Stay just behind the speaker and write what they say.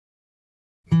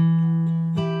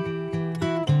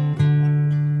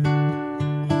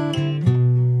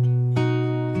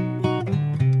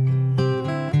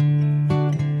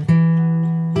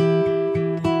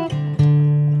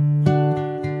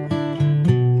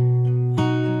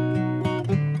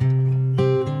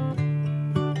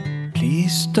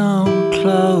Please don't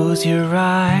close your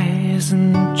eyes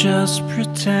and just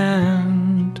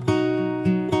pretend.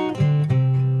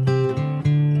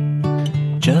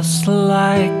 Just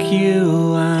like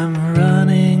you, I'm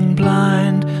running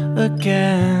blind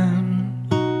again.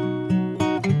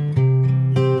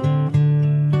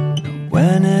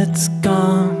 When it's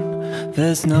gone,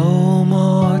 there's no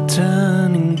more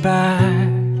turning back.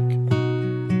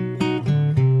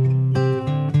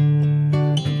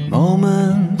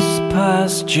 Moments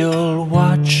past, you'll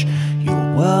watch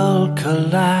your world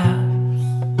collapse.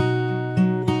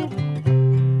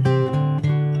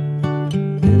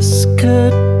 This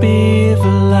could be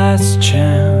the last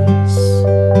chance.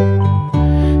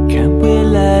 Can't we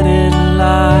let it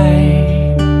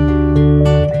lie?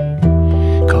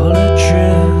 Call a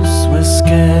truce, we're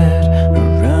scared,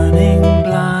 we're running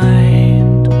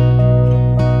blind.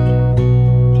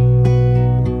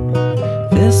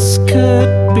 This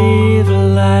could be the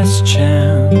last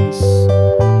chance.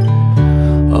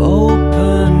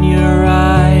 Open your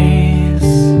eyes.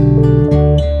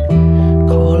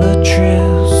 Call a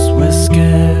truce, we're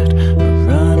scared, we're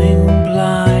running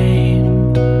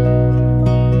blind.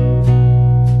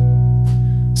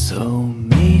 So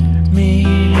meet me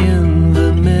in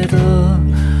the middle,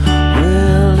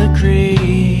 we'll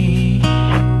agree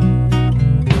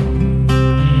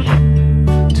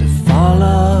to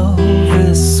follow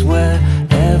this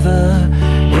wherever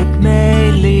it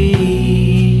may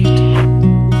lead.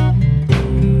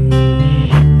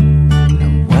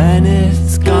 And when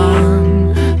it's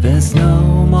gone, there's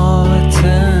no more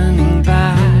turning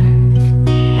back.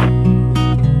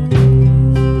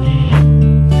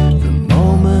 The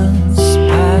moments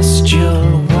past,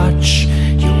 you'll watch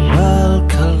your world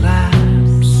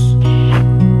collapse.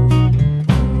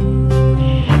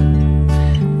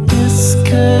 This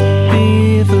could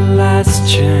be the last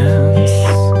chance.